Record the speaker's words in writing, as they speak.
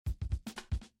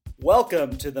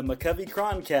Welcome to the McCovey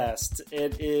Chroncast.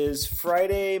 It is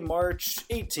Friday, March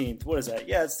 18th. What is that?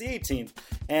 Yeah, it's the 18th.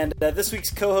 And this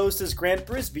week's co-host is Grant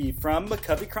Brisby from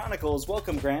McCovey Chronicles.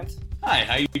 Welcome, Grant. Hi,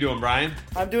 how you doing, Brian?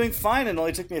 I'm doing fine. It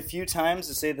only took me a few times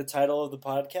to say the title of the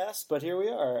podcast, but here we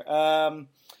are.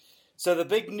 So the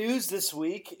big news this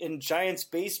week in Giants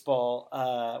baseball,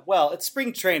 it's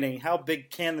spring training. How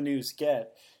big can the news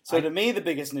get? So to me, the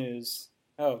biggest news...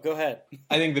 Oh, go ahead.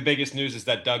 I think the biggest news is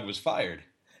that Doug was fired.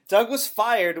 Doug was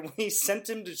fired and we sent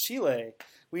him to Chile.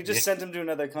 We just sent him to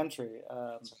another country.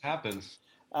 That's what happens.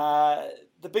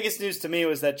 The biggest news to me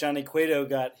was that Johnny Cueto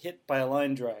got hit by a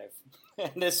line drive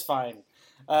and is fine.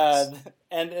 And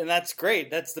that's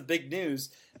great. That's the big news.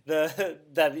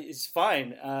 That is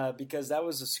fine because that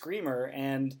was a screamer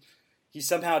and he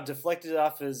somehow deflected it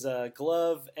off his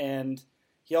glove, and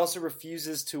he also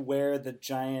refuses to wear the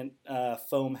giant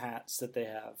foam hats that they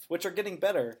have, which are getting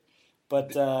better.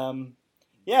 But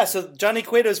so Johnny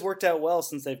Cueto's worked out well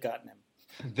since they've gotten him.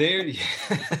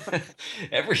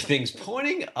 Everything's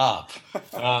pointing up.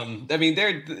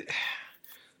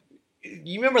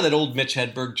 You remember that old Mitch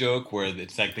Hedberg joke where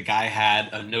it's like the guy had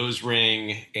a nose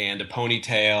ring and a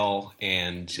ponytail,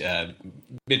 and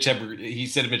Mitch Hedberg, he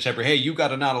said to Mitch Hedberg, "Hey, you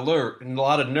got a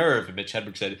lot of nerve," and Mitch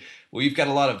Hedberg said, "Well, you've got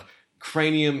a lot of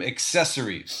cranium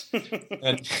accessories."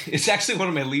 And it's actually one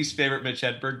of my least favorite Mitch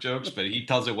Hedberg jokes, but he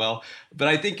tells it well. But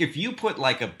I think if you put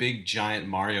like a big giant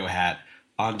Mario hat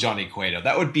on Johnny Cueto,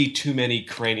 that would be too many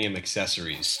cranium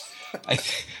accessories. I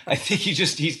think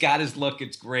he's got his look.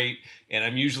 It's great. And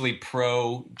I'm usually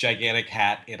pro gigantic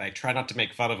hat, and I try not to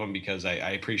make fun of him because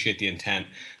I appreciate the intent.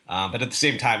 But at the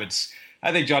same time,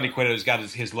 I think Johnny Cueto's got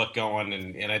his look going,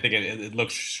 and I think it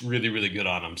looks really, really good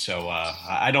on him. So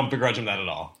I don't begrudge him that at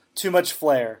all. Too much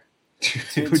flair.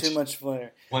 Too much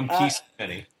flair. One piece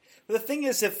many. The thing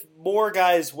is, if more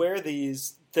guys wear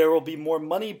these, there will be more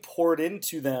money poured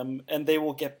into them, and they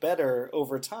will get better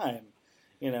over time.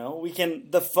 You know,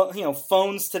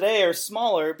 phones today are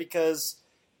smaller because,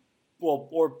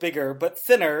 or bigger, but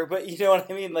thinner. But you know what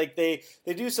I mean? Like they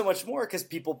do so much more because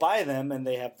people buy them, and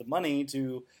they have the money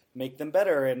to make them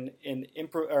better and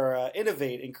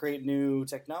innovate and create new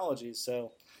technologies.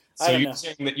 So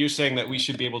you're saying that we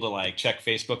should be able to like check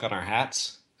Facebook on our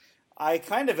hats? I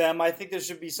kind of am. I think there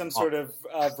should be some sort of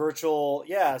virtual,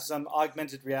 some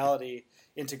augmented reality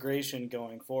integration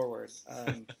going forward.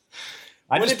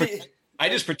 I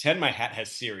just pretend my hat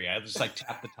has Siri. I just like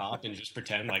tap the top and just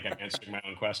pretend like I'm answering my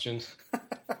own questions.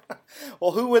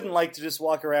 Well, who wouldn't like to just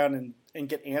walk around and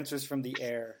get answers from the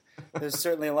air? There's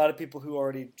certainly a lot of people who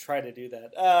already try to do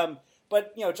that.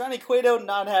 But, Johnny Cueto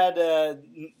not had,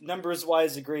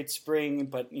 numbers-wise, a great spring,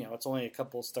 but, it's only a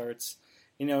couple starts.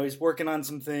 He's working on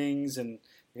some things, and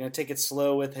you're going to take it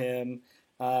slow with him.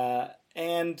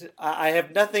 And I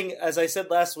have nothing, as I said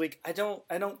last week, I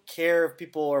don't care if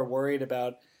people are worried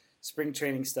about spring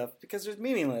training stuff because it's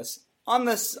meaningless. On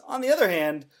the other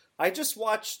hand, I just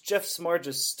watched Jeff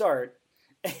Samardzija start,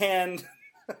 and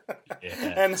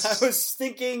and I was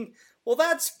thinking, well,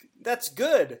 that's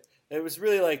good. It was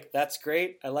really like, that's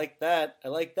great. I like that.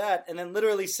 And then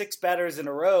literally 6 batters in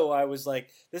a row, I was like,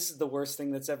 this is the worst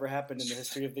thing that's ever happened in the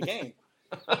history of the game.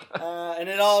 And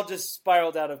it all just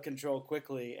spiraled out of control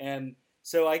quickly. And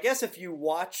so I guess if you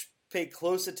pay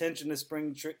close attention to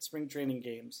spring training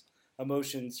games,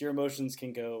 your emotions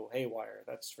can go haywire.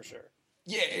 That's for sure.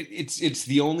 Yeah, it's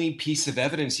the only piece of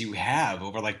evidence you have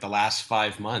over like the last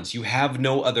 5 months. You have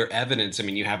no other evidence. I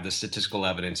mean, you have the statistical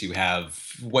evidence, you have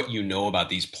what you know about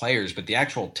these players, but the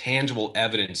actual tangible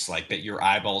evidence like that your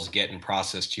eyeballs get and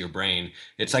process to your brain,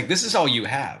 it's like this is all you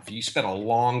have. You spent a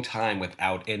long time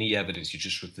without any evidence. You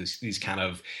just with these kind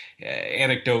of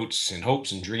anecdotes and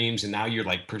hopes and dreams, and now you're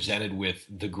like presented with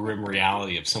the grim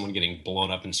reality of someone getting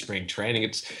blown up in spring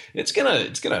training. It's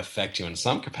gonna affect you in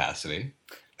some capacity.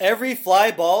 Every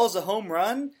fly ball is a home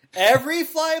run? Every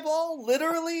fly ball?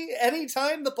 Literally?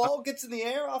 Anytime the ball gets in the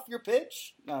air off your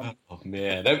pitch? Oh,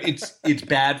 man. It's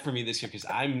bad for me this year because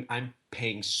I'm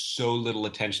paying so little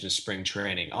attention to spring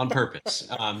training on purpose.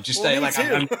 I'm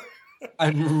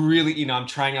really, I'm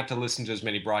trying not to listen to as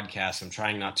many broadcasts. I'm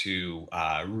trying not to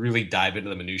really dive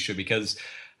into the minutia because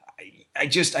I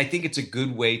think it's a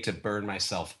good way to burn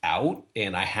myself out,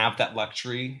 and I have that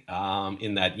luxury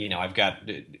in that, I've got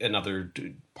another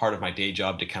part of my day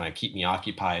job to kind of keep me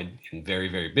occupied and very,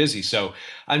 very busy. So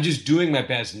I'm just doing my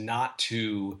best not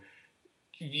to,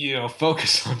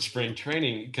 focus on spring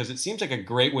training because it seems like a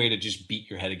great way to just beat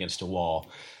your head against a wall.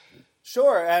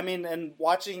 Sure. I mean, and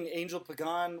watching Angel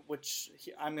Pagan,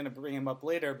 I'm going to bring him up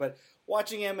later, but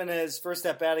watching him in his first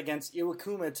at bat against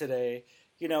Iwakuma today,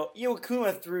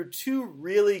 Iwakuma threw 2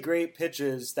 really great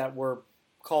pitches that were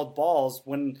called balls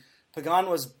when Pagan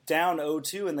was down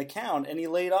 0-2 in the count, and he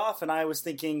laid off, and I was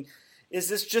thinking, is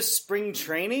this just spring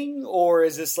training, or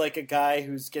is this like a guy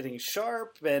who's getting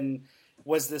sharp, and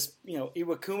was this,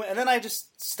 Iwakuma? And then I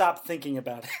just stopped thinking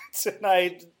about it, and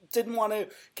I didn't want to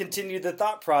continue the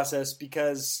thought process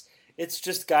because it's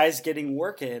just guys getting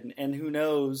work in, and who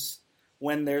knows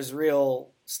when there's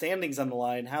real standings on the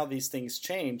line how these things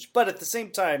change. But at the same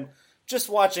time, just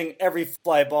watching every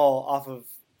fly ball off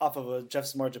of a Jeff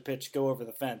Samardzija pitch go over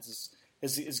the fence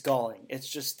is galling.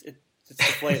 It's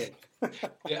deflating.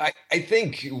 Yeah, I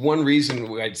think one reason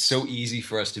why it's so easy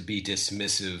for us to be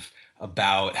dismissive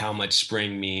about how much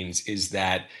spring means is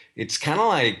that it's kind of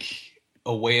like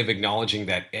a way of acknowledging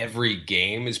that every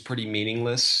game is pretty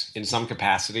meaningless in some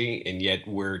capacity, and yet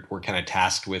we're kind of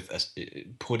tasked with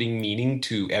putting meaning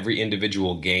to every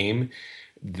individual game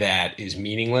that is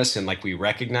meaningless, and like we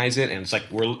recognize it, and it's like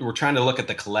we're trying to look at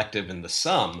the collective and the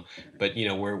sum, but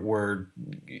we're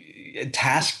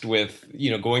tasked with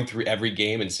going through every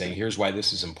game and saying, here's why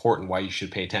this is important, why you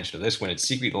should pay attention to this, when it's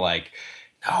secretly like,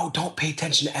 no, don't pay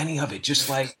attention to any of it, just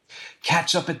like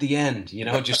catch up at the end,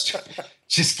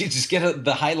 just get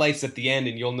the highlights at the end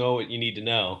and you'll know what you need to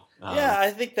know. Yeah, I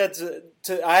think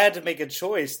I had to make a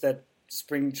choice that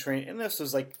spring train, and this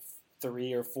was like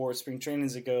 3 or 4 spring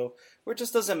trainings ago, where it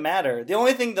just doesn't matter. The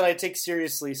only thing that I take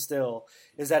seriously still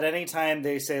is that anytime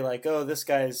they say like, oh, this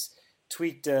guy's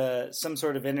tweaked some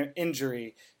sort of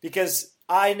injury, because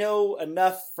I know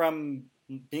enough from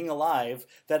being alive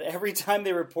that every time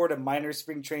they report a minor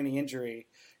spring training injury,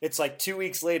 it's like 2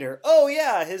 weeks later, oh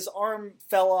yeah, his arm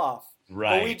fell off.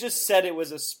 Right. But we just said it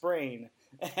was a sprain.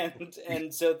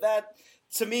 And so that,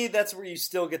 to me, that's where you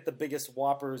still get the biggest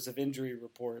whoppers of injury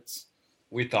reports.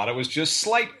 We thought it was just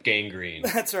slight gangrene.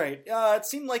 That's right. It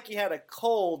seemed like he had a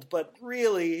cold, but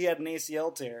really he had an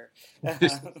ACL tear.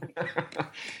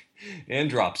 And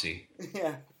dropsy.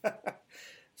 Yeah.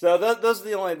 So those are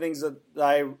the only things that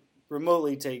I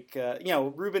remotely take.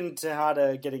 Ruben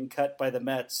Tejada getting cut by the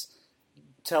Mets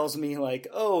tells me like,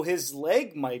 oh, his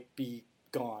leg might be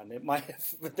gone. It might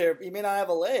have, he may not have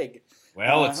a leg.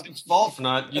 Well, it's his fault for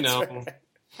not, Right.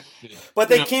 But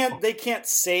they can't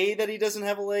say that he doesn't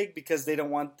have a leg because they don't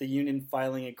want the union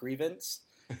filing a grievance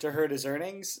to hurt his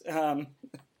earnings.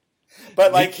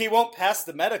 But like he won't pass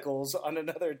the medicals on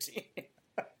another team.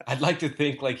 I'd like to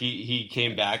think like he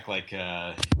came back like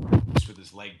just with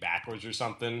his leg backwards or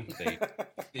something.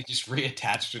 They just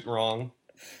reattached it wrong.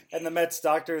 And the Mets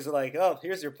doctors are like, "Oh,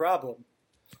 here's your problem."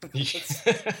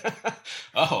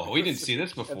 Oh, we didn't see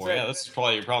this before. Right. Yeah, this is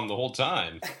probably your problem the whole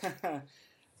time.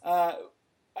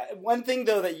 One thing,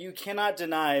 though, that you cannot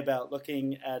deny about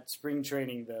looking at spring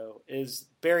training, though, is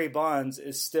Barry Bonds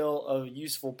is still a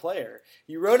useful player.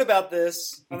 You wrote about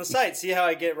this on the site. See how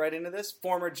I get right into this?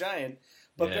 Former Giant.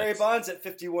 But yes. Barry Bonds at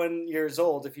 51 years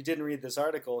old, if you didn't read this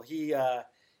article, he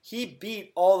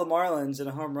beat all the Marlins in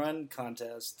a home run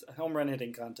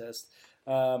hitting contest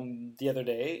the other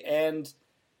day. And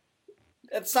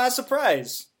it's not a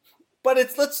surprise. But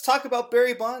let's talk about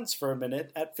Barry Bonds for a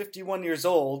minute. At 51 years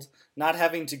old, not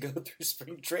having to go through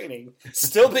spring training,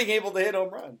 still being able to hit home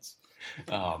runs.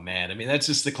 Oh, man. I mean, that's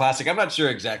just the classic. I'm not sure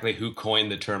exactly who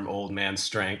coined the term old man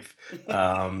strength.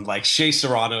 Like Shea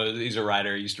Serrano, he's a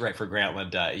writer. He used to write for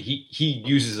Grantland. He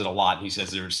uses it a lot. He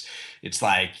says it's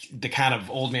like the kind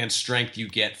of old man strength you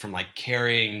get from like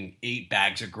carrying 8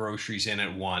 bags of groceries in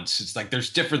at once. It's like there's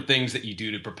different things that you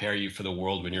do to prepare you for the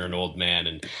world when you're an old man.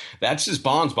 And that's just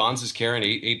Bonds. Bonds is carrying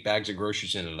 8 bags of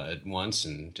groceries in at once.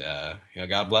 And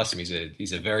God bless him.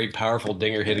 He's a very powerful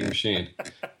dinger hitting machine.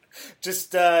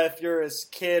 Just if you're his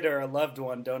kid or a loved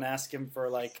one, don't ask him for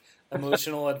like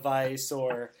emotional advice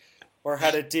or how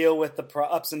to deal with the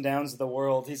ups and downs of the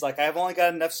world. He's like, I've only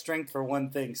got enough strength for one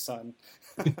thing, son.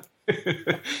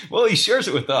 Well, he shares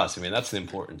it with us. I mean, that's the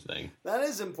important thing. That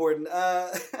is important.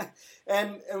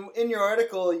 And in your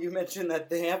article, you mentioned that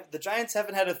the Giants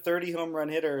haven't had a 30 home run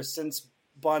hitter since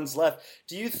Bonds left.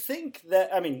 Do you think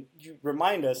that, you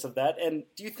remind us of that, and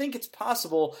do you think it's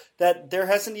possible that there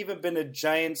hasn't even been a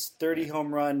Giants 30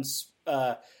 home run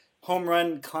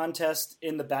contest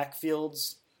in the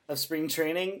backfields of spring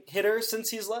training hitter since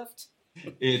he's left?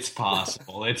 It's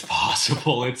possible. It's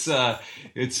possible. It's a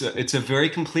very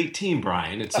complete team,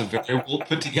 Brian. It's a very well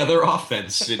put together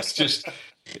offense.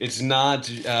 It's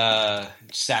not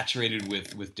saturated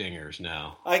with dingers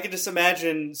now. I can just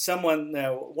imagine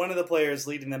one of the players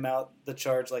leading them out the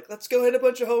charge, like, let's go hit a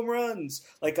bunch of home runs.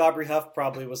 Like Aubrey Huff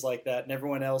probably was like that, and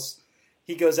everyone else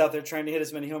he goes out there trying to hit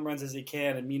as many home runs as he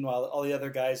can, and meanwhile, all the other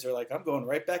guys are like, "I'm going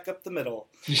right back up the middle."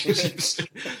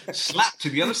 Slap to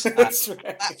the other side. That's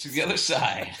right. Slap to the other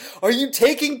side. Are you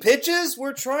taking pitches?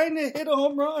 We're trying to hit a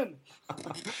home run.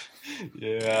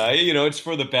 Yeah, it's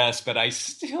for the best, but I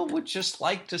still would just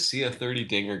like to see a 30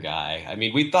 dinger guy. I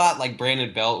mean, we thought like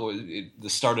Brandon Belt was the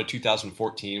start of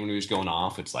 2014 when he was going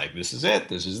off. It's like, this is it.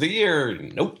 This is the year.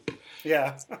 Nope.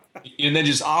 Yeah. And then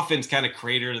just offense kind of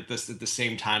cratered at the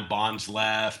same time Bonds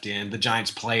left and the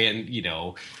Giants play in,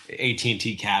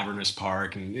 AT&T Cavernous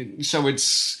Park. And so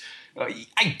it's,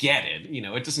 I get it.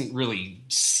 It doesn't really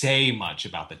say much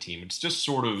about the team. It's just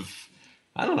sort of,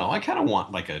 I don't know. I kind of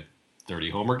want like a 30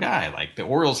 homer guy. Like the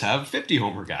Orioles have 50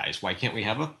 homer guys. Why can't we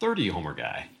have a 30 homer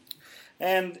guy?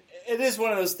 And it is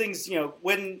one of those things,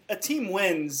 when a team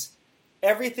wins,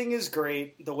 everything is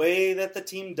great. The way that the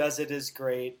team does it is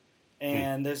great.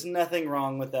 And there's nothing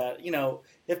wrong with that.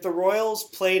 If the Royals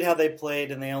played how they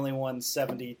played and they only won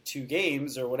 72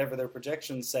 games or whatever their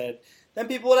projections said, then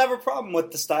people would have a problem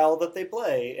with the style that they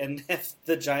play. And if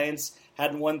the Giants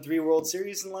hadn't won 3 World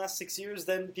Series in the last 6 years,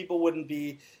 then people wouldn't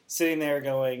be sitting there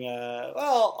going,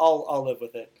 well, I'll live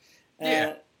with it.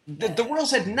 Yeah. The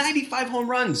Royals had 95 home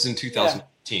runs in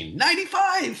 2015. Yeah.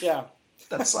 95! Yeah.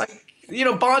 That's like,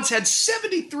 Bonds had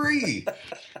 73.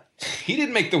 He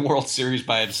didn't make the World Series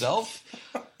by himself.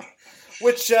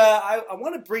 Which I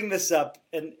want to bring this up,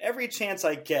 and every chance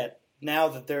I get, now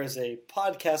that there is a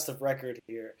podcast of record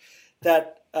here,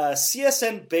 that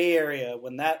CSN Bay Area,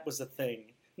 when that was a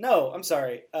thing. No, I'm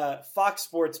sorry, Fox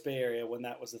Sports Bay Area, when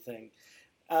that was a thing.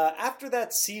 After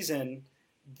that season,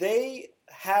 they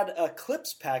had a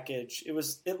clips package.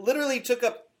 It literally took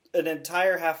up an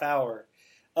entire half hour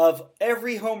of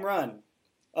every home run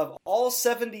of all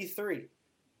 73.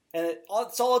 And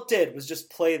that's all it did was just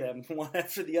play them one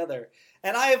after the other.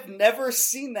 And I have never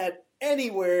seen that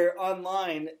anywhere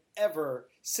online ever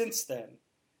since then.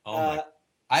 I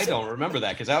don't remember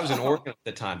that because I was in Oregon at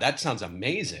the time. That sounds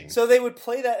amazing. So they would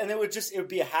play that, and it would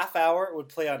be a half hour. It would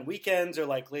play on weekends or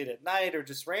like late at night or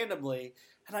just randomly.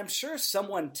 And I'm sure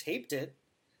someone taped it.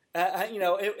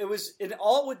 It was, and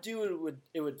all it would do,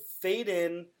 it would fade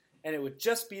in. And it would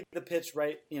just be the pitch,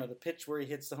 right? The pitch where he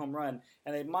hits the home run,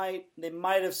 and they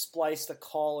might have spliced a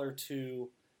call or two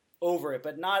over it,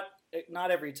 but not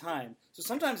every time. So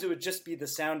sometimes it would just be the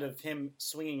sound of him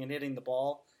swinging and hitting the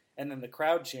ball, and then the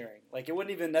crowd cheering. Like it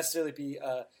wouldn't even necessarily be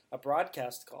a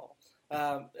broadcast call,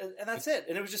 and that's it.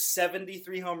 And it was just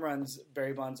 73 home runs,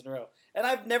 Barry Bonds in a row, and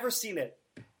I've never seen it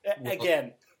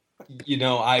again.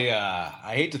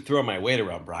 I hate to throw my weight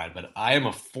around, Brian, but I am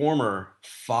a former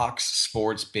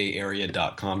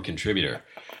FoxSportsBayArea.com contributor.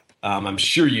 I'm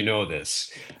sure you know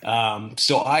this.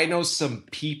 So I know some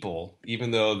people, even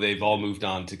though they've all moved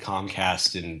on to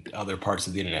Comcast and other parts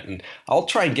of the internet, and I'll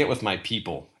try and get with my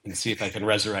people and see if I can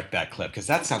resurrect that clip because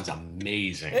that sounds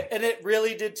amazing. And it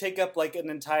really did take up like an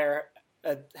entire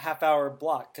half-hour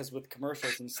block because with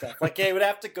commercials and stuff. Like it would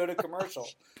have to go to commercial.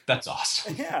 That's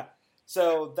awesome. Yeah.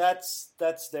 So that's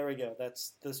there we go.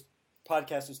 This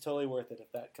podcast is totally worth it if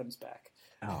that comes back.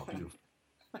 Oh, beautiful.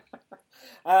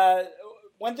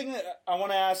 One thing that I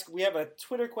want to ask, we have a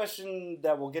Twitter question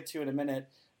that we'll get to in a minute,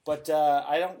 but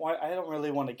I don't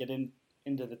really want to get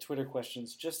into the Twitter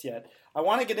questions just yet. I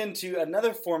want to get into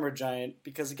another former Giant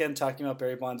because again, talking about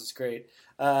Barry Bonds is great,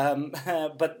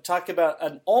 but talk about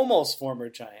an almost former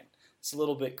Giant. It's a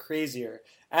little bit crazier.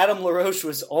 Adam LaRoche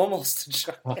was almost a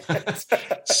Giant.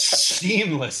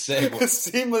 Seamless segue.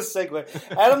 Seamless segue.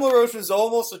 Adam LaRoche was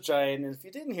almost a Giant, and if you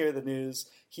didn't hear the news,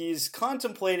 he's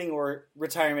contemplating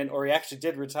retirement, or he actually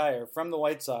did retire from the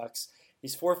White Sox.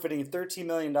 He's forfeiting $13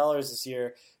 million this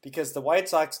year because the White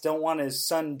Sox don't want his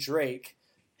son Drake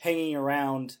hanging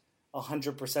around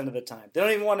 100% of the time. They don't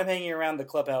even want him hanging around the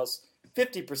clubhouse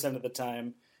 50% of the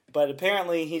time. But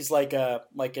apparently he's like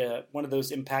one of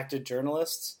those impacted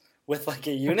journalists with like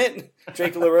a unit.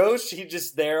 Drake LaRoche, he's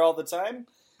just there all the time,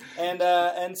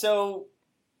 and so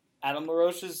Adam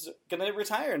LaRoche is gonna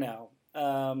retire now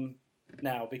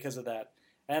because of that.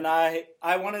 And I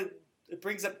want to. It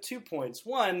brings up 2 points.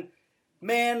 One,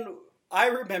 man, I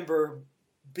remember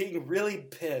being really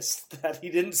pissed that he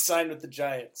didn't sign with the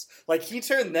Giants. Like he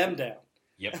turned them down.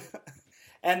 Yep.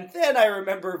 And then I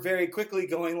remember very quickly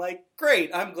going like, great,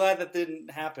 I'm glad that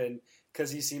didn't happen because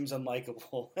he seems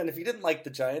unlikable. And if he didn't like the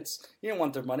Giants, he didn't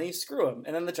want their money, screw him.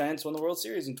 And then the Giants won the World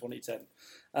Series in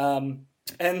 2010.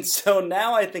 And so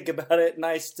now I think about it and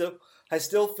I still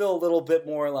feel a little bit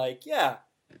more like, yeah,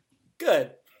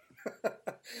 good.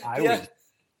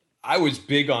 I was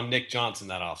big on Nick Johnson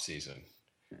that offseason.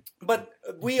 But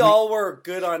we all were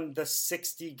good on the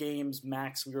 60 games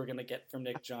max we were going to get from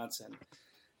Nick Johnson.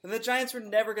 And the Giants were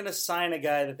never going to sign a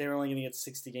guy that they were only going to get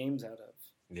 60 games out of.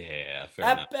 Yeah, fair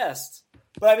At enough. best.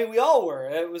 But I mean, we all were.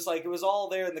 It was all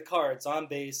there in the cards. On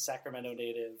base, Sacramento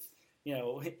native,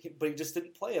 but he just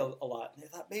didn't play a lot. And I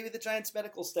thought maybe the Giants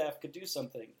medical staff could do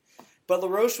something. But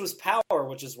LaRoche was power,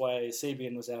 which is why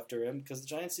Sabian was after him, because the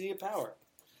Giants needed power.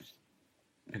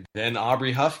 And then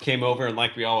Aubrey Huff came over, and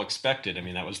like we all expected, I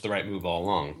mean, that was the right move all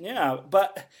along. Yeah,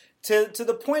 but to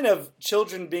the point of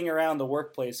children being around the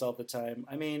workplace all the time,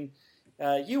 I mean,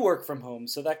 you work from home,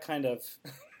 so that kind of,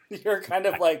 you're kind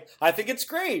of like, I think it's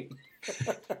great.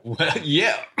 Well,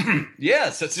 yeah.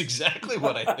 Yes, that's exactly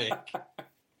what I think.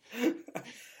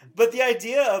 But the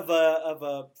idea of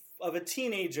a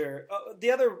teenager,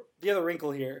 the other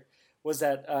wrinkle here was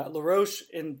that LaRoche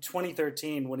in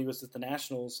 2013, when he was with the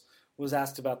Nationals, was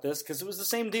asked about this because it was the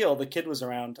same deal. The kid was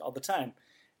around all the time.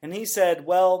 And he said,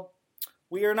 well,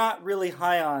 we are not really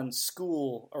high on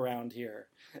school around here.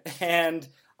 And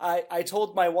I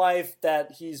told my wife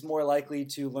that he's more likely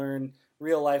to learn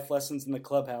real life lessons in the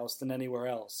clubhouse than anywhere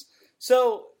else.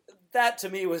 So that to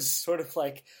me was sort of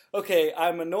like, okay,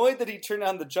 I'm annoyed that he turned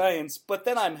down the Giants, but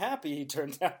then I'm happy he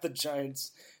turned down the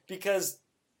Giants because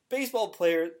baseball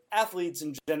players, athletes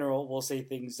in general, will say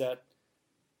things that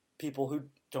people who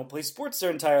don't play sports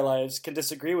their entire lives can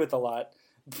disagree with a lot.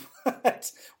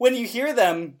 But when you hear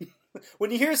them, when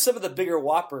you hear some of the bigger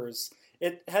whoppers,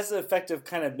 it has the effect of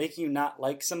kind of making you not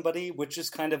like somebody, which is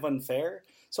kind of unfair.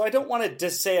 So I don't want to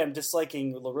just say I'm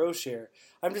disliking LaRoche here.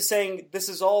 I'm just saying this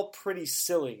is all pretty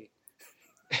silly.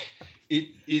 It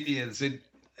is.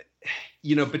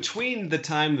 Between the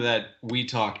time that we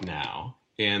talk now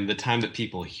and the time that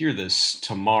people hear this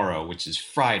tomorrow, which is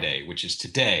Friday, which is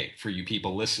today for you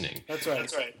people listening. That's right.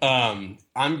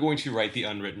 I'm going to write the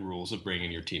unwritten rules of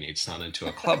bringing your teenage son into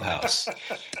a clubhouse.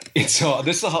 And so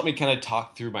this will help me kind of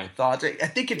talk through my thoughts. I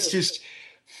think it's just,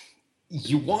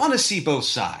 you want to see both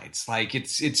sides. Like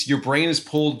it's your brain is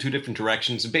pulled two different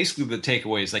directions. And basically the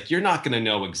takeaway is like, you're not going to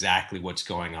know exactly what's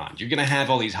going on. You're going to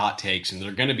have all these hot takes and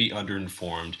they're going to be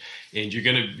underinformed. And you're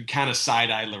going to kind of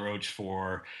side-eye LaRoche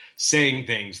for saying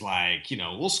things like,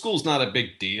 well, school's not a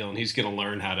big deal, and he's going to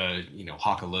learn how to,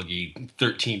 hawk a loogie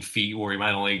 13 feet, where he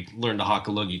might only learn to hawk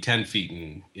a loogie 10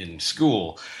 feet in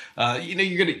school.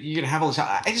 You're gonna have all this.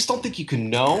 I just don't think you can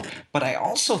know, but I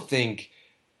also think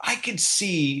I could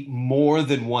see more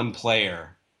than one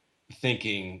player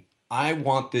thinking, I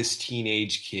want this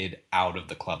teenage kid out of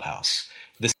the clubhouse.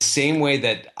 The same way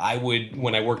that I would,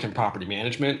 when I worked in property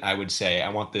management, I would say, I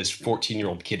want this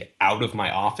 14-year-old kid out of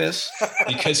my office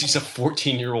because he's a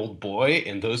 14-year-old boy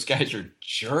and those guys are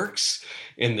jerks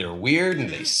and they're weird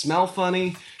and they smell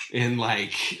funny. And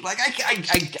I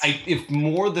if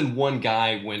more than one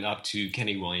guy went up to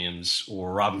Kenny Williams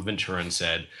or Robin Ventura and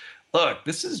said, look,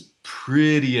 this is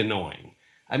pretty annoying.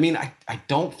 I mean, I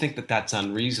don't think that that's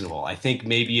unreasonable. I think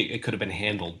maybe it could have been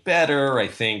handled better. I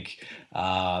think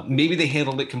maybe they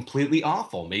handled it completely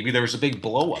awful. Maybe there was a big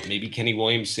blow up. Maybe Kenny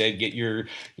Williams said, get your,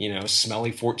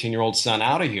 smelly 14-year-old son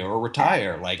out of here or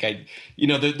retire.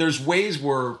 There's ways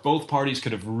where both parties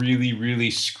could have really, really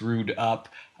screwed up.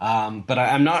 But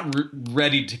I'm not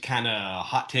ready to kind of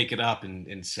hot take it up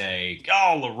and say,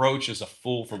 oh, LaRoche is a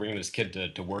fool for bringing this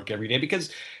kid to work every day,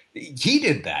 because he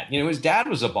did that. His dad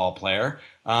was a ball player.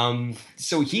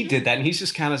 So he did that, and he's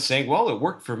just kind of saying, well, it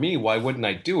worked for me. Why wouldn't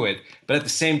I do it? But at the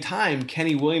same time,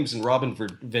 Kenny Williams and Robin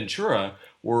Ventura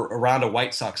were around a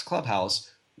White Sox clubhouse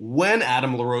when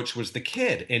Adam LaRoche was the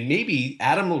kid. And maybe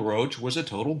Adam LaRoche was a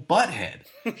total butthead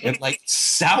and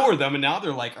sour them. And now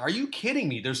they're like, are you kidding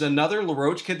me? There's another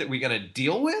LaRoche kid that we got to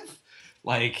deal with?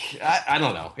 I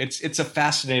don't know. It's a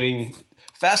fascinating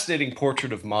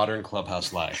portrait of modern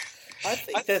clubhouse life. I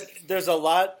think that there's a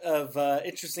lot of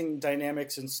interesting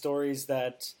dynamics and stories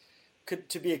that could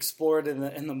to be explored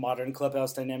in the modern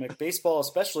clubhouse dynamic, baseball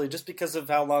especially, just because of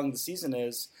how long the season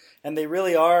is, and they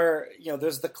really are.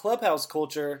 There's the clubhouse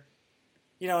culture,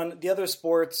 and the other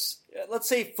sports. Let's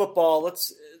say football.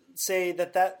 Let's say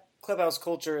that clubhouse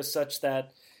culture is such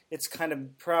that it's kind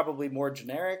of probably more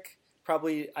generic.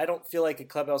 Probably, I don't feel like a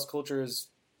clubhouse culture is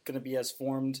going to be as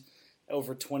formed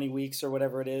over 20 weeks or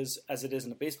whatever it is as it is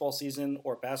in a baseball season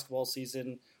or basketball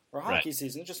season or hockey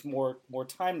season. Just more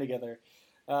time together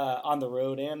on the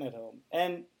road and at home.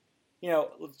 And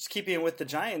let's keeping with the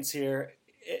Giants here.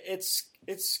 It's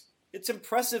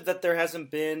impressive that there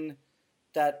hasn't been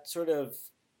that sort of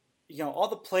all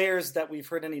the players that we've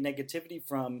heard any negativity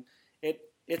from.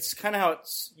 It's kind of how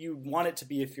you want it to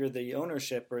be if you're the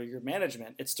ownership or your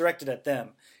management. It's directed at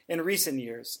them in recent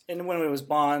years. And when it was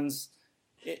Bonds,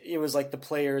 it was like the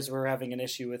players were having an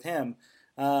issue with him.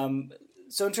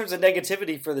 so in terms of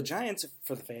negativity for the Giants,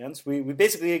 for the fans, we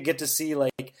basically get to see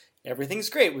like everything's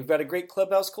great. We've got a great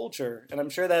clubhouse culture, and I'm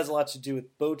sure that has a lot to do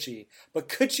with Bochy. But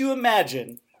could you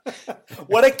imagine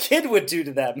what a kid would do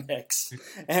to that mix,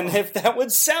 and if that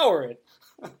would sour it?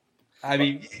 I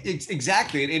mean,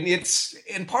 exactly,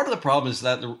 and part of the problem is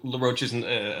that LaRoche isn't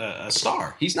a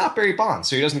star. He's not Barry Bonds,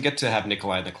 so he doesn't get to have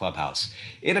Nikolai in the clubhouse.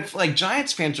 And if like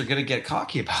Giants fans are going to get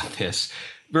cocky about this,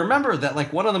 remember that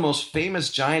like one of the most famous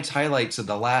Giants highlights of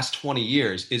the last 20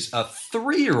 years is a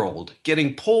 3-year-old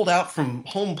getting pulled out from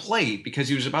home plate because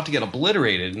he was about to get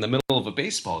obliterated in the middle of a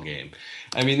baseball game.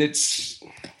 I mean, it's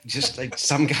just like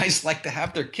some guys like to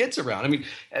have their kids around. I mean,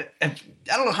 I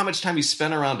don't know how much time you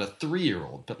spend around a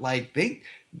 3-year-old, but like they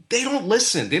don't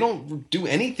listen. They don't do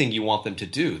anything you want them to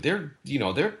do.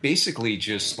 They're basically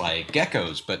just like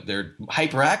geckos, but they're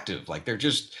hyperactive. Like they're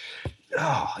just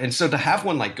and so to have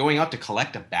one like going out to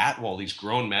collect a bat while these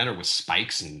grown men are with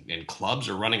spikes and clubs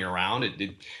are running around,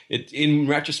 it in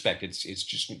retrospect, it's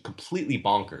just completely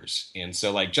bonkers. And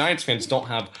so like Giants fans don't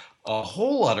have a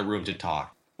whole lot of room to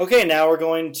talk. Okay, now we're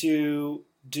going to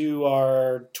do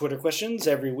our Twitter questions.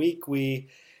 Every week we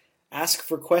ask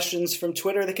for questions from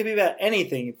Twitter. They could be about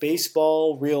anything,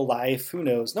 baseball, real life, who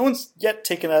knows. No one's yet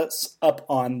taken us up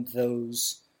on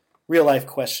those real life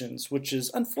questions, which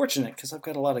is unfortunate because I've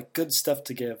got a lot of good stuff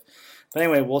to give. But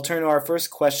anyway, we'll turn to our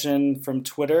first question from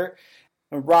Twitter.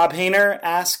 Rob Hayner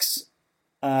asks,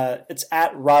 it's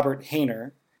at Robert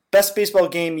Hayner, best baseball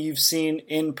game you've seen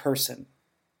in person?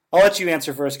 I'll let you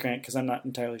answer first, Grant, because I'm not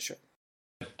entirely sure.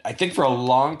 I think for a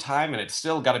long time, and it's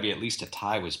still got to be at least a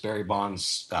tie, was Barry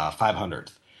Bonds'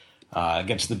 500th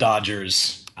against the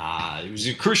Dodgers. It was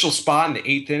a crucial spot in the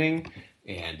 8th inning,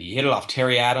 and he hit it off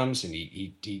Terry Adams, and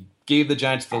he gave the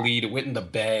Giants the lead. It went in the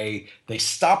Bay. They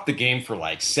stopped the game for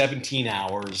like 17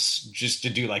 hours just to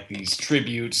do like these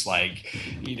tributes. Like,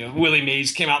 Willie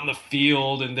Mays came out in the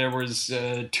field and there was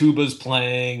tubas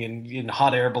playing and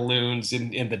hot air balloons,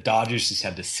 and the Dodgers just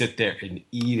had to sit there and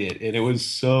eat it. And it was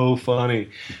so funny.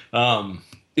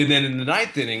 And then in the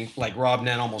 9th inning, like Rob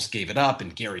Nett almost gave it up,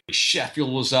 and Gary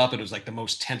Sheffield was up. It was like the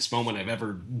most tense moment I've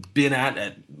ever been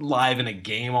at live in a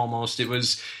game. Almost, it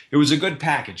was a good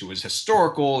package. It was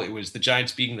historical. It was the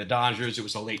Giants beating the Dodgers. It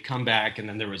was a late comeback, and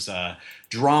then there was a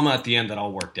drama at the end that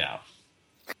all worked out.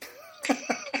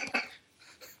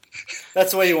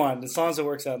 That's the way you want it, as long as it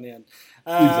works out in the end.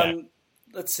 Exactly.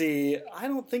 Let's see. I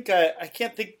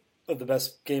can't think of the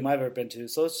best game I've ever been to,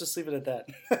 so let's just leave it at that.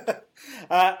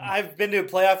 I've been to a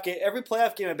playoff game. Every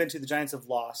playoff game I've been to, the Giants have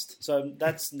lost, so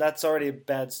that's already a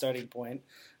bad starting point.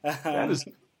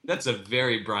 That's a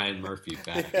very Brian Murphy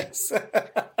fact. Yes.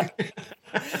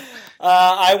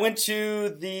 I went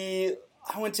to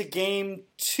game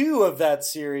 2 of that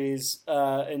series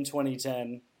in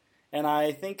 2010, and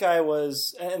I think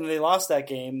and they lost that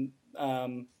game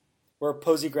where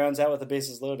Posey grounds out with the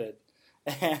bases loaded.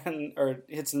 Or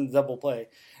hits in the double play.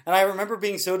 And I remember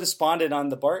being so despondent on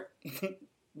the BART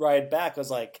ride back. I was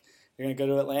like, they're going to go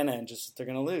to Atlanta and they're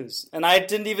going to lose. And I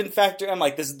didn't even factor, I'm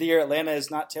like, this is the year Atlanta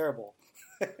is not terrible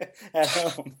at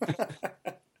home.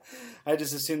 I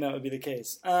just assumed that would be the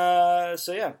case.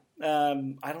 So yeah,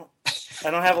 I don't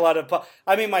have a lot of,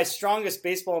 my strongest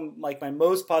baseball, like my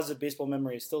most positive baseball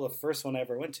memory is still the first one I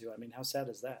ever went to. I mean, how sad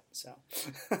is that? So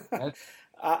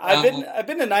I've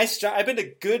been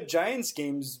to good Giants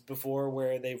games before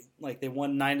where they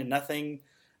won 9-0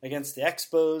 against the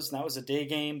Expos, and that was a day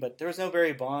game, but there was no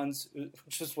Barry Bonds,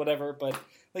 which was whatever, but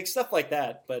like stuff like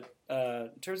that. But in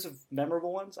terms of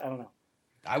memorable ones, I don't know.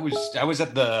 I was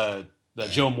at the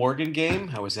Joe Morgan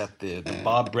game. I was at the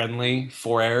Bob Brenly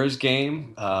 4 Errors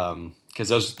game.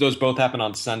 Because those both happened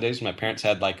on Sundays. My parents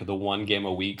had like the 1 game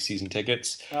a week season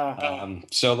tickets.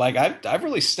 So like I've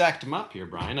really stacked them up here,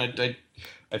 Brian.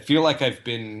 I feel like I've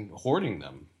been hoarding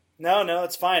them. No,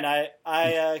 it's fine.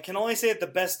 I can only say that the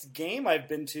best game I've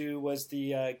been to was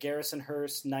the Garrison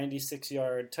Hearst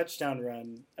 96-yard touchdown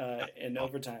run in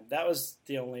overtime. That was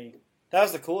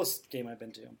the coolest game I've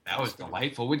been to. That was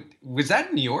delightful. Was that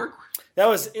in New York? That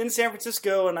was in San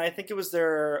Francisco, and I think it was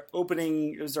their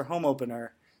opening. It was their home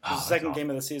opener. It was the second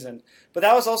game of the season. But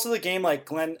that was also the game like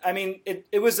Glenn. I mean,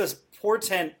 it was a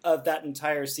portent of that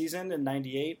entire season in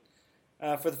 98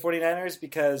 for the 49ers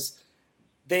because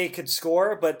they could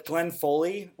score, but Glenn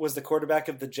Foley was the quarterback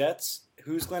of the Jets.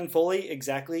 Who's Glenn Foley?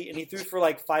 Exactly. And he threw for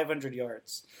like 500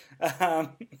 yards.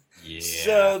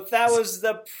 So that was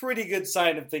the pretty good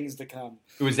sign of things to come.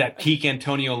 It was that peak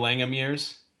Antonio Langham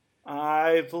years?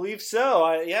 I believe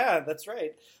so. Yeah, that's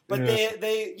right. But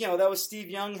they that was Steve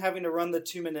Young having to run the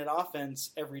 2-minute offense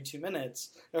every 2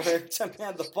 minutes or to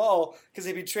man the ball because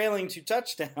they'd be trailing 2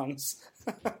 touchdowns.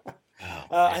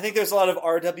 I think there's a lot of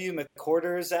R.W.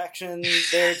 McQuarters action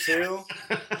there too.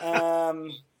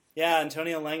 Yeah,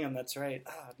 Antonio Langham, that's right.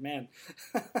 Oh, man.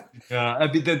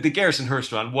 I mean, the Garrison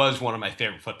Hearst run was one of my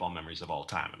favorite football memories of all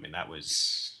time. I mean,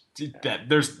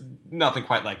 there's nothing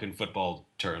quite like in football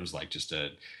terms, like just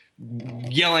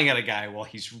yelling at a guy while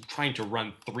he's trying to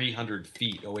run 300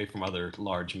 feet away from other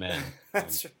large men.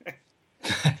 That's right.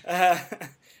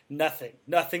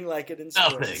 Nothing like it in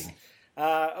sports.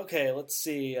 Nothing. Okay, let's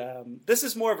see. This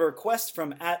is more of a request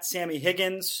from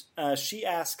 @SammyHiggins. She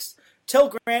asks,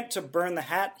 tell Grant to burn the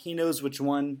hat. He knows which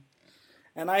one.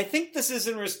 And I think this is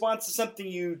in response to something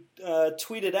you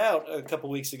tweeted out a couple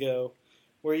weeks ago,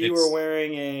 where you were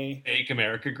wearing a Make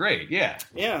America Great. Yeah.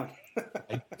 Yeah.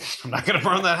 I'm not going to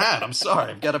burn that hat. I'm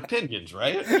sorry. I've got opinions,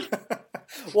 right?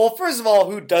 Well, first of all,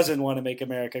 who doesn't want to make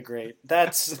America great?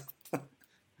 That's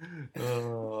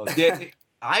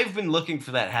I've been looking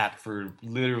for that hat for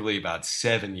literally about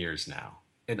 7 years now.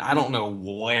 And I don't know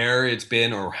where it's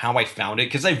been or how I found it,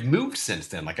 because I've moved since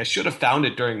then. Like, I should have found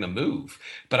it during the move.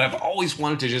 But I've always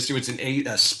wanted to just do it's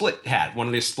a split hat, one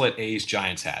of these split A's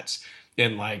Giants hats.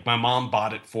 And, like, my mom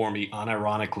bought it for me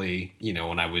unironically,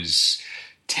 when I was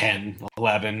 10,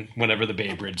 11, whenever the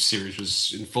Bay Bridge series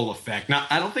was in full effect. Now,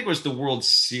 I don't think it was the World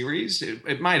Series.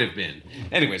 It might have been.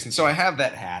 Anyways, and so I have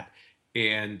that hat.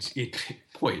 And it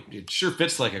sure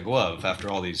fits like a glove after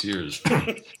all these years.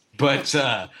 But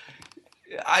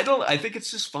I think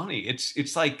it's just funny.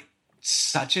 It's like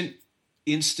such an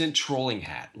instant trolling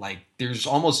hat. Like, there's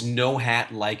almost no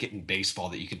hat like it in baseball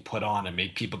that you can put on and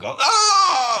make people go,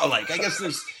 oh! Like, I guess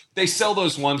they sell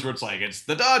those ones where it's like, it's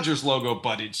the Dodgers logo,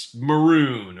 but it's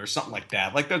maroon or something like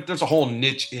that. Like, there's a whole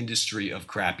niche industry of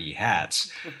crappy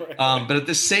hats. Right. But at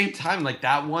the same time, like,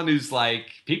 that one is like,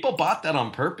 people bought that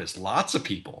on purpose. Lots of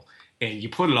people. And you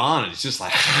put it on, and it's just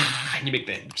like, and you make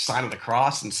the sign of the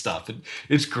cross and stuff. And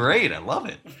it's great. I love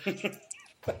it.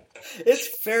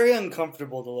 It's very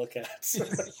uncomfortable to look at.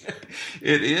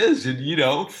 It is. And,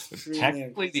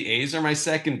 technically the A's are my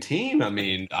second team. I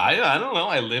mean, I don't know.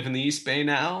 I live in the East Bay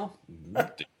now.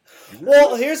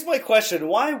 Well, here's my question.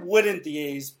 Why wouldn't the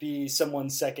A's be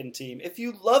someone's second team? If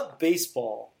you love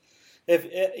baseball, if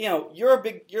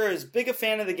you're as big a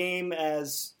fan of the game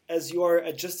as you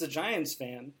are just a Giants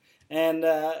fan, and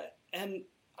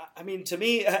I mean, to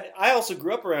me, I also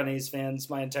grew up around A's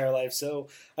fans my entire life, so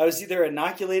I was either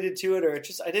inoculated to it or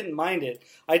I didn't mind it.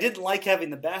 I didn't like having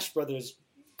the Bash Brothers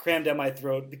crammed down my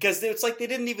throat because it's like they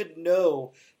didn't even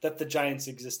know that the Giants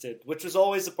existed, which was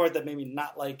always the part that made me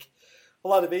not like a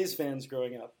lot of A's fans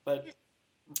growing up. But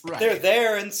right. They're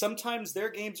there, and sometimes their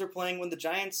games are playing when the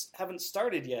Giants haven't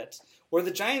started yet, or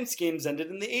the Giants games ended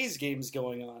and the A's game's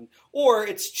going on, or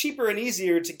it's cheaper and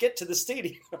easier to get to the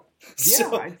stadium.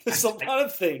 There's a lot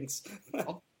of things.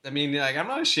 I mean, like, I'm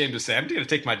not ashamed to say I'm going to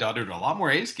take my daughter to a lot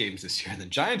more A's games this year than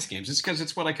Giants games. It's because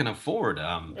it's what I can afford.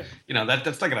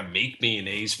 That's not going to make me an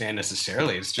A's fan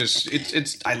necessarily. It's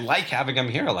just I like having them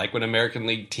here. I like when American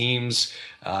League teams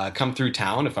come through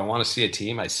town. If I want to see a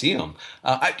team, I see them.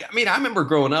 I remember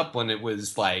growing up when it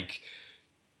was like,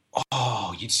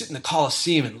 oh, you'd sit in the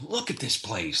Coliseum and look at this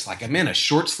place. Like, I'm in a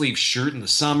short sleeve shirt in the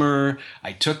summer.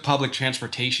 I took public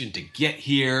transportation to get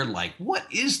here. Like, what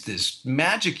is this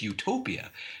magic utopia?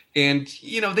 And,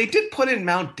 they did put in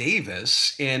Mount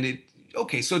Davis, and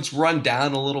so it's run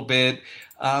down a little bit.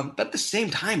 But at the same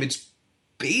time, it's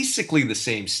basically the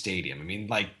same stadium. I mean,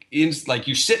 like you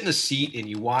sit in a seat and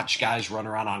you watch guys run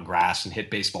around on grass and hit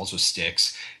baseballs with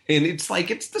sticks. And it's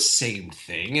like, it's the same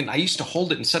thing. And I used to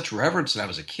hold it in such reverence when I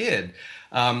was a kid.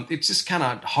 It's just kind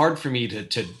of hard for me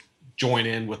to join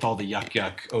in with all the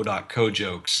yuck, O.co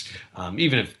jokes,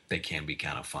 even if they can be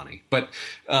kind of funny. But,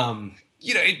 when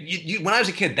I was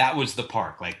a kid, that was the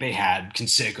park. Like, they had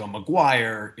Canseco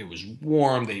McGuire. It was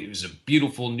warm. It was a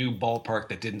beautiful new ballpark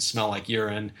that didn't smell like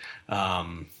urine.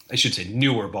 I should say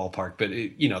newer ballpark, but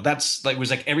that's like, it was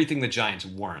like everything the Giants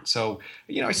weren't. So,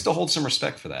 I still hold some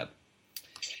respect for that.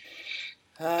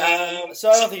 So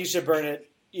I don't think you should burn it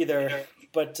either,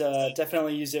 but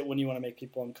definitely use it when you want to make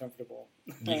people uncomfortable.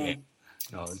 Yeah.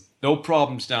 No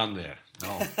problems down there.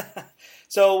 No.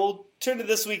 So we'll turn to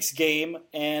this week's game,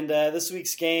 and this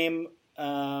week's game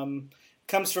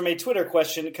comes from a Twitter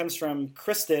question. It comes from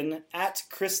Kristen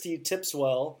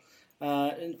 @ChristyTipswell.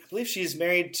 And I believe she's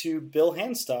married to Bill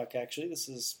Hanstock, actually. This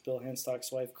is Bill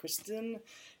Hanstock's wife, Kristen.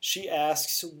 She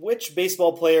asks, which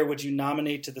baseball player would you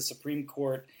nominate to the Supreme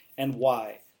Court and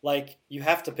why? Like, you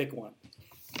have to pick one.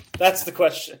 That's the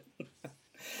question.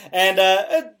 And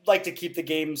I'd like to keep the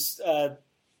games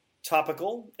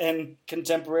topical and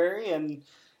contemporary. And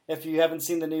if you haven't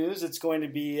seen the news, it's going to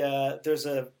be there's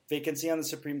a vacancy on the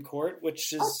Supreme Court, which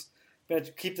has going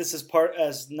to keep this as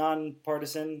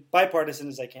bipartisan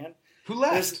as I can. Who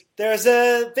left? There's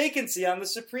a vacancy on the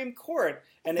Supreme Court,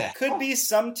 and it could be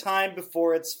some time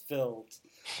before it's filled.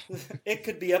 It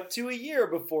could be up to a year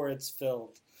before it's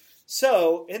filled.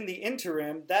 So, in the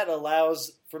interim, that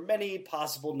allows for many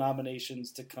possible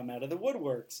nominations to come out of the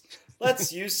woodworks.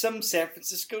 Let's use some San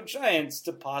Francisco Giants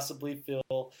to possibly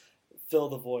fill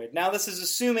the void. Now, this is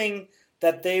assuming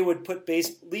that they would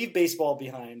leave baseball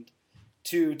behind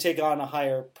to take on a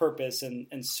higher purpose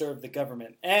and serve the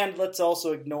government. And let's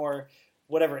also ignore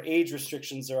whatever age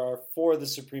restrictions there are for the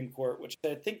Supreme Court, which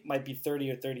I think might be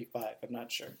 30 or 35. I'm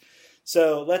not sure.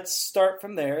 So let's start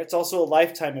from there. It's also a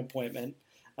lifetime appointment.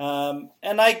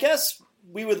 And I guess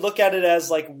we would look at it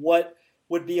as like what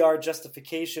would be our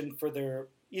justification for their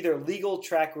either legal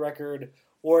track record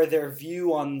or their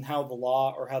view on how the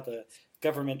law or how the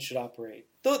government should operate.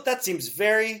 Though that seems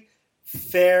very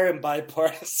fair and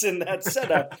bipartisan, that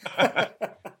setup.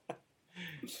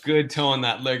 Good towing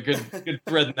that leg. Good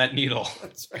threading that needle.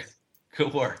 That's right.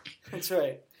 Good work. That's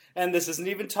right. And this isn't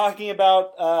even talking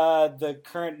about the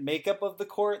current makeup of the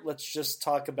court. Let's just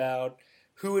talk about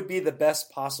who would be the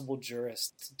best possible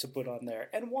jurist to put on there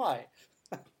and why.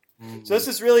 So this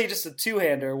is really just a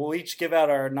two-hander. We'll each give out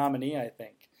our nominee, I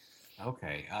think.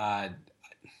 Okay.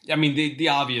 I mean, the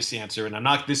obvious answer, and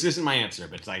this isn't my answer,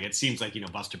 but it's like, it seems like,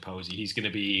 Buster Posey, he's going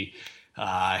to be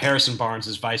Harrison Barnes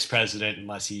is vice president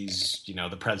unless he's,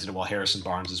 the president while Harrison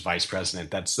Barnes is vice president.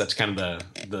 That's kind of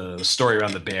the story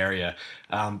around the Bay Area.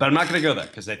 But I'm not going to go there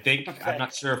because I'm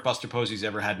not sure if Buster Posey's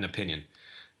ever had an opinion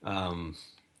on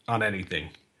anything.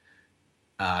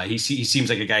 He seems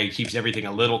like a guy who keeps everything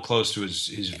a little close to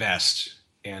his vest,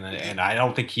 and I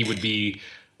don't think he would be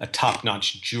a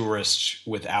top-notch jurist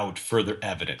without further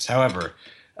evidence. However,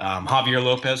 Javier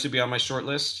Lopez would be on my short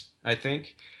list, I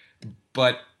think.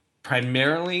 But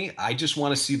primarily, I just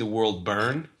want to see the world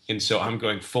burn, and so I'm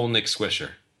going full Nick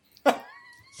Swisher.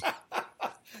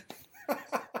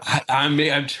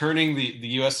 I'm turning the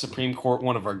U.S. Supreme Court,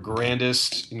 one of our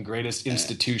grandest and greatest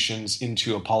institutions,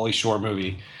 into a Pauly Shore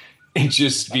movie, and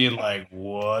just being like,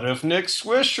 what if Nick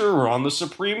Swisher were on the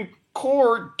Supreme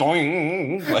Court?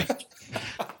 Doing like.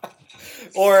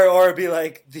 Or be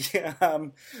like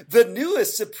the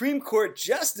newest Supreme Court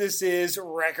justice is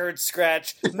record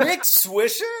scratch Nick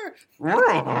Swisher.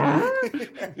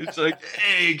 It's like,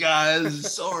 hey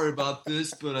guys, sorry about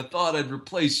this, but I thought I'd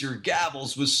replace your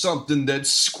gavels with something that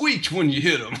squeaked when you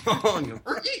hit them.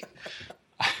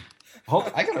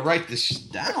 I gotta write this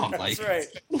down. That's right.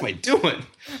 What am I doing?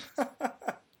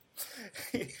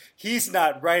 He's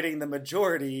not writing the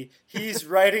majority. He's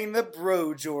writing the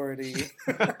brojority.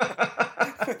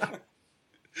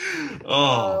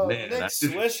 Man, Nick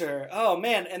Swisher. Oh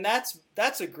man, and that's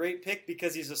a great pick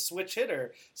because he's a switch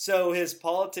hitter. So he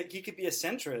could be a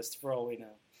centrist for all we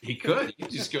know. He could. He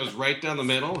just goes right down the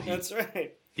middle. That's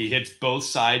right. He hits both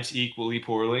sides equally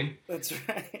poorly. That's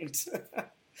right.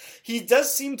 He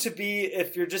does seem to be,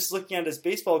 if you're just looking at his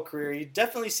baseball career, he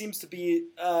definitely seems to be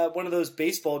one of those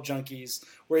baseball junkies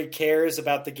where he cares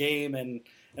about the game and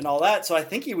all that. So I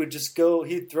think he would just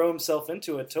he'd throw himself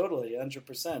into it totally,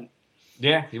 100%.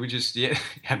 Yeah, he would just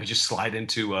just slide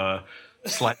into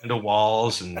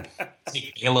walls and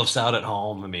take bailiffs out at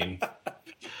home. I mean,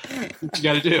 what you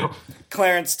got to do?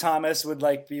 Clarence Thomas would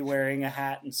be wearing a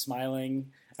hat and smiling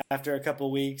after a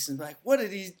couple weeks and be like, what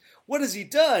has he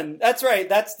done? That's right.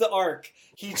 That's the arc.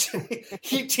 He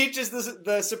teaches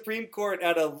the Supreme Court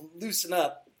how to loosen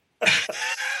up.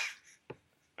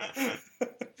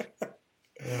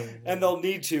 And they'll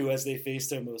need to as they face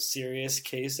their most serious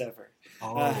case ever.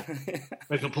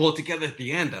 They can pull it together at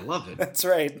the end. I love it. That's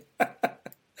right.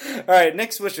 All right,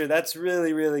 Nick Swisher, that's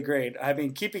really, really great. I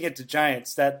mean, keeping it to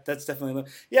Giants, that's definitely...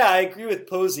 Yeah, I agree with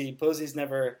Posey. Posey's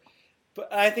never...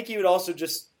 But I think he would also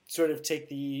just sort of take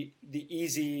the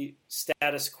easy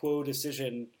status quo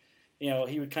decision.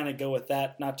 He would kind of go with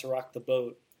that, not to rock the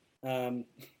boat. I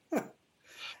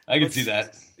can see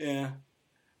that. Yeah.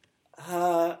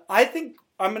 I think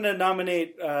I'm going to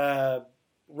nominate Ron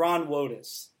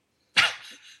Wotus.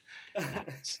 I'm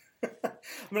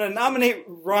going to nominate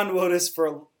Ron Wotus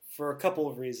for a couple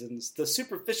of reasons. The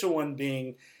superficial one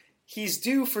being he's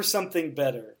due for something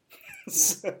better.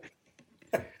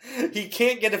 He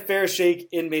can't get a fair shake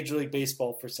in Major League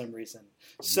Baseball for some reason.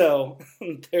 So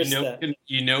there's that.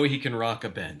 He can rock a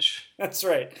bench. That's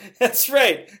right. That's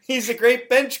right. He's a great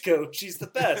bench coach. He's the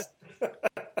best.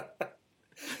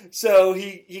 So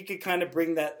he could kind of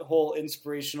bring that whole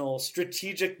inspirational,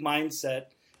 strategic mindset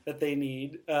that they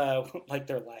need, like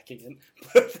they're lacking in,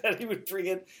 but that he would bring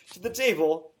it to the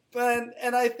table.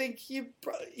 And I think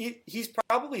he's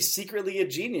probably secretly a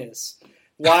genius.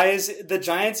 Why is the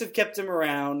Giants have kept him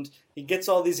around? He gets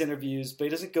all these interviews, but he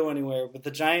doesn't go anywhere. But the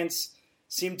Giants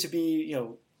seem to be,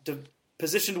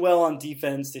 positioned well on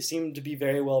defense. They seem to be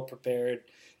very well prepared.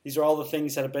 These are all the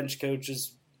things that a bench coach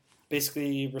is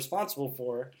basically responsible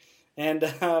for.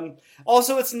 And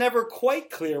also, it's never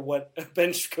quite clear what a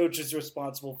bench coach is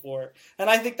responsible for. And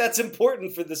I think that's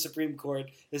important for the Supreme Court,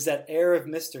 is that air of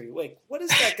mystery. Wait, what is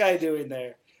that guy doing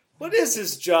there? What is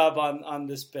his job on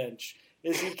this bench?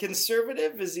 Is he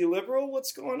conservative? Is he liberal?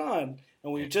 What's going on?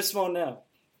 And we just won't know.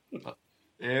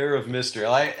 Air of mystery.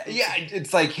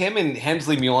 It's like him and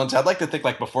Hensley Mullins. I'd like to think,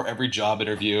 like, before every job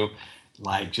interview,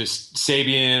 like, just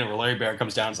Sabian or Larry Barrett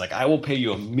comes down and is like, I will pay you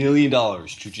 $1 million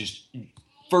to just,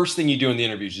 first thing you do in the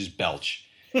interview is just belch.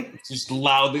 Just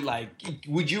loudly, like,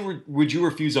 would you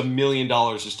refuse $1 million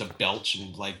just to belch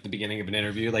in, like, the beginning of an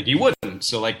interview? Like, you wouldn't.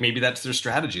 So, like, maybe that's their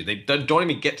strategy. They don't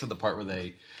even get to the part where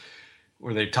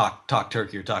they talk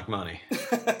turkey or talk money.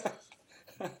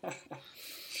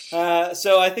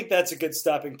 So I think that's a good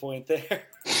stopping point there.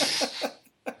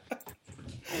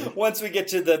 Once we get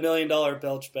to the $1 million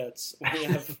belch bets,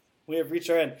 we have reached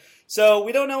our end. So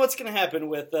we don't know what's going to happen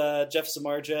with Jeff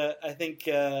Samardzija. I think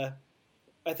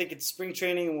it's spring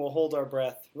training, and we'll hold our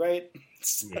breath, right?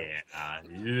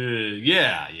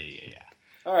 Yeah.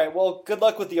 All right. Well, good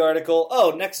luck with the article.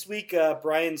 Oh, next week,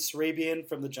 Brian Sarabian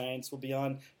from the Giants will be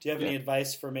on. Do you have any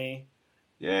advice for me?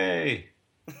 Yay!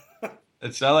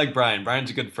 I like Brian.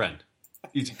 Brian's a good friend.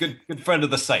 He's a good friend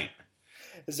of the site.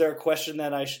 Is there a question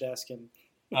that I should ask him?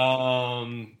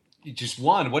 Just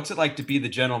one. What's it like to be the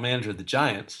general manager of the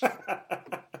Giants?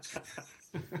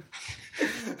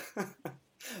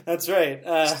 That's right.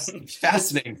 It's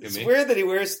fascinating to me. It's weird that he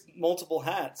wears multiple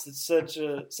hats. It's such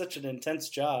an intense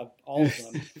job, all of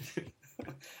them.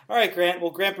 All right, Grant.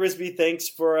 Well, Grant Brisbee, thanks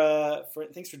for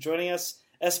joining us.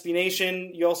 SB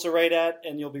Nation, you also write at,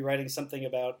 and you'll be writing something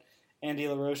about Andy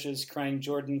LaRoche's Crying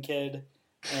Jordan Kid,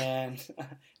 and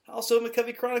also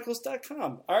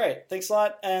McCoveyChronicles.com. All right, thanks a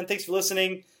lot, and thanks for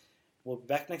listening. We'll be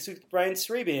back next week with Brian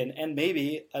Sarabian, and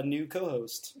maybe a new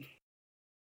co-host.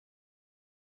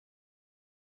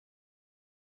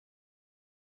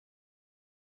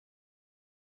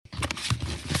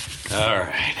 All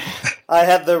right. I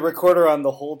had the recorder on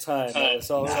the whole time. Nice.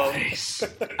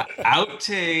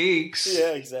 Outtakes.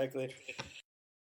 Yeah, exactly.